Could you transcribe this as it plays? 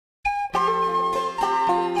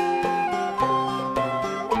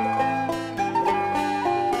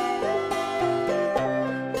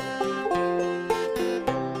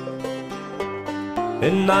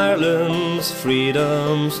in Ireland's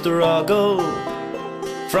freedom struggle.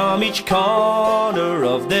 From each corner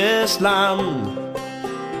of this land,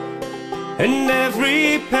 in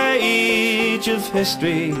every page of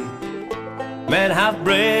history, men have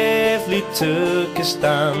bravely took a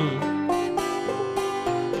stand.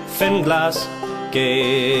 Finglas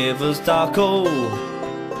gave us DOCO.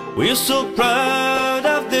 We're so proud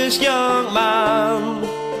of this young man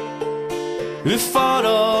who fought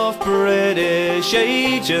off British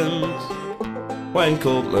agents when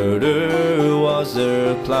cold murder was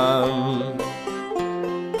their plan.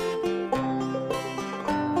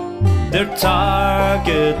 Their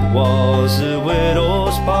target was a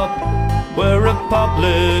widow's pub where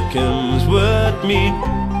Republicans would meet.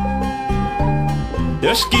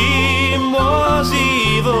 Their scheme was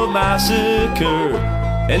evil massacre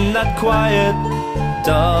in that quiet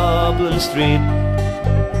Dublin street.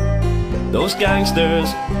 Those gangsters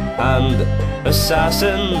and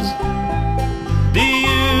assassins, the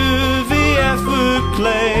UVF would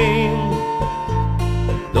claim.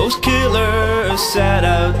 Those killers set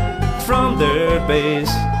out from their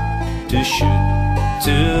base to shoot,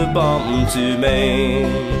 to bomb, to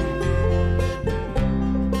maim.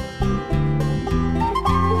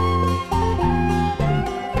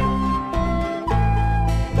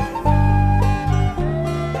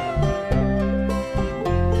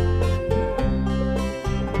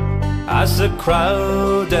 As the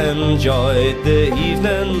crowd enjoyed the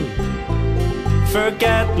evening,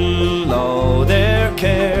 forgetting all their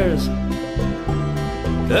cares,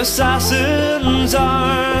 the assassins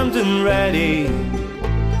armed and ready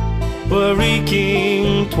were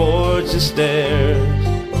reeking towards the stairs.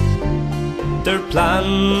 Their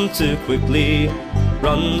plan to quickly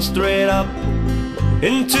run straight up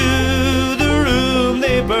into the room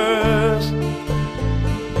they burst.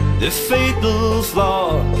 The fatal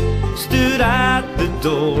flaw stood at the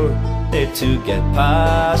door, there to get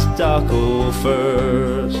past DOCO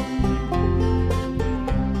first.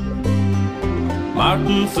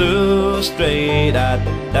 Martin flew straight at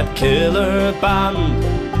that killer band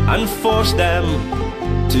and forced them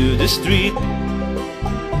to the street.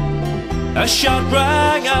 A shot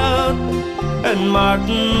rang out and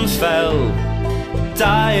Martin fell,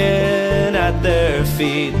 dying at their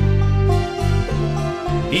feet.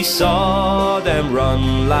 He saw them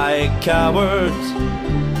run like cowards,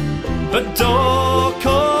 but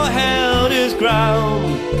DOCO held his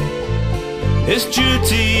ground. His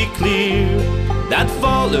duty clear, that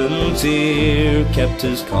volunteer kept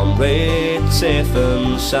his comrades safe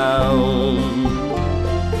and sound.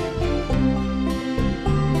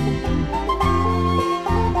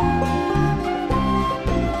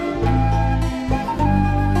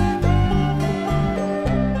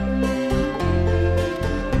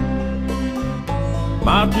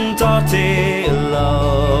 Martin thought he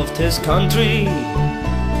loved his country,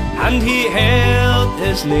 and he held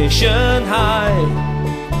his nation high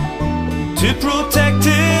to protect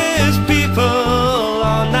his people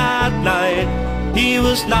on that night. He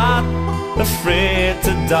was not afraid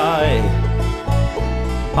to die.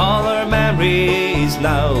 All our memories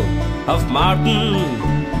now of Martin,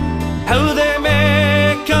 how they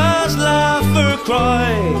make us laugh or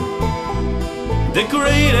cry. The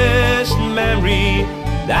greatest memory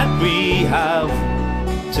that we have,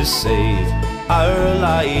 to save our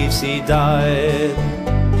lives he died.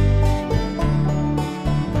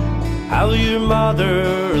 How your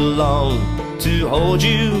mother longed to hold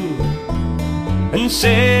you and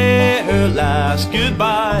say her last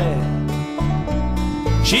goodbye.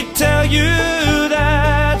 She'd tell you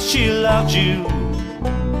that she loved you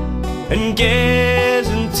and gaze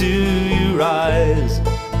into your eyes.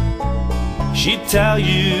 She'd tell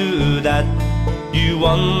you that you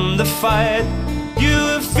won the fight, you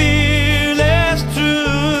were fearless,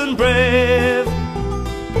 true and brave,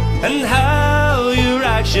 and how your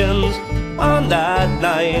actions on that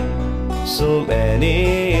night, so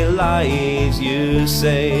many lives you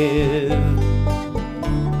saved.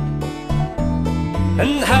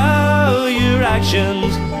 And how your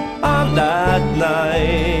actions on that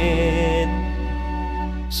night,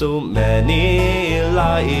 so many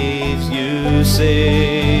lives you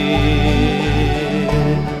saved.